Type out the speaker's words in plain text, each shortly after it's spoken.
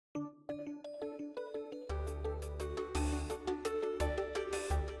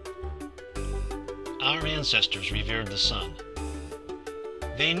Our ancestors revered the sun.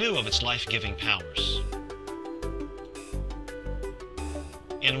 They knew of its life-giving powers.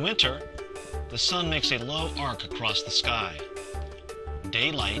 In winter, the sun makes a low arc across the sky.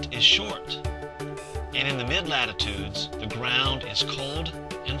 Daylight is short, and in the mid-latitudes, the ground is cold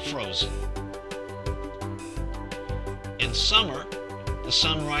and frozen. In summer, the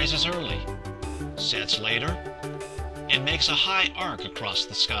sun rises early, sets later, and makes a high arc across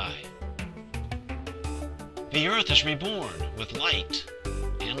the sky. The earth is reborn with light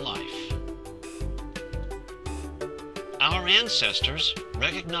and life. Our ancestors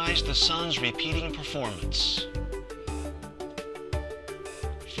recognized the sun's repeating performance.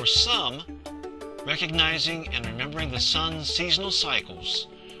 For some, recognizing and remembering the sun's seasonal cycles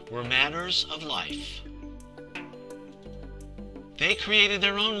were matters of life. They created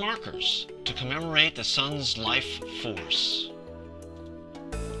their own markers to commemorate the sun's life force.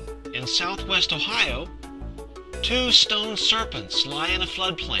 In southwest Ohio, 2 stone serpents lie in a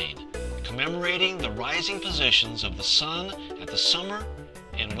floodplain, commemorating the rising positions of the sun at the summer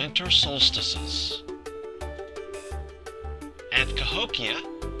and winter solstices. At Cahokia,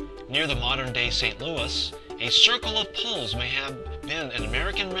 near the modern-day St. Louis, a circle of poles may have been an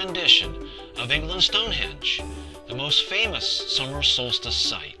American rendition of England's Stonehenge, the most famous summer solstice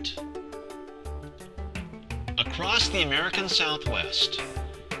site. Across the American Southwest,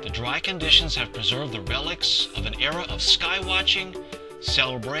 the dry conditions have preserved the relics of an era of sky-watching,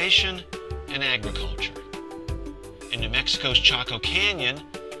 celebration, and agriculture. In New Mexico's Chaco Canyon,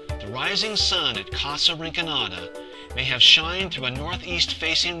 the rising sun at Casa Rinconada may have shined through a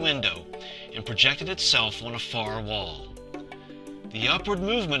northeast-facing window and projected itself on a far wall. The upward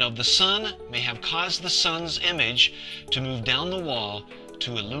movement of the sun may have caused the sun's image to move down the wall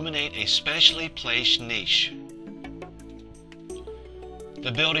to illuminate a specially placed niche.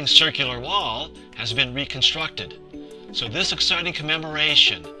 The building's circular wall has been reconstructed, so this exciting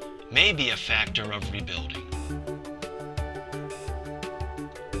commemoration may be a factor of rebuilding.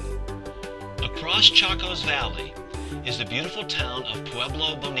 Across Chaco's Valley is the beautiful town of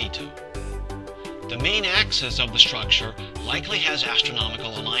Pueblo Bonito. The main axis of the structure likely has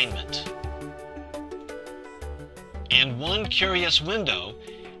astronomical alignment. And one curious window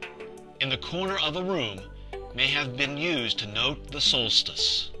in the corner of a room may have been used to note the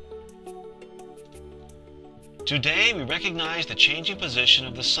solstice. Today, we recognize the changing position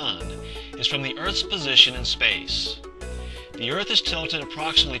of the sun is from the Earth's position in space. The Earth is tilted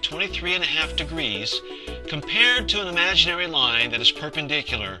approximately 23.5 degrees compared to an imaginary line that is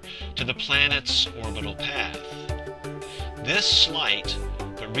perpendicular to the planet's orbital path. This slight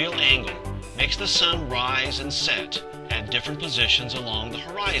but real angle makes the sun rise and set at different positions along the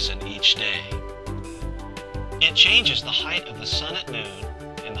horizon each day. It changes the height of the sun at noon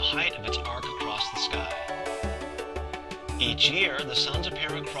and the height of its arc across the sky. Each year, the sun's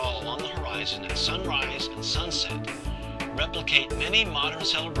apparent crawl along the horizon at sunrise and sunset replicate many modern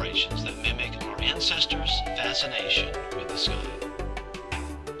celebrations that mimic our ancestors' fascination with the sky.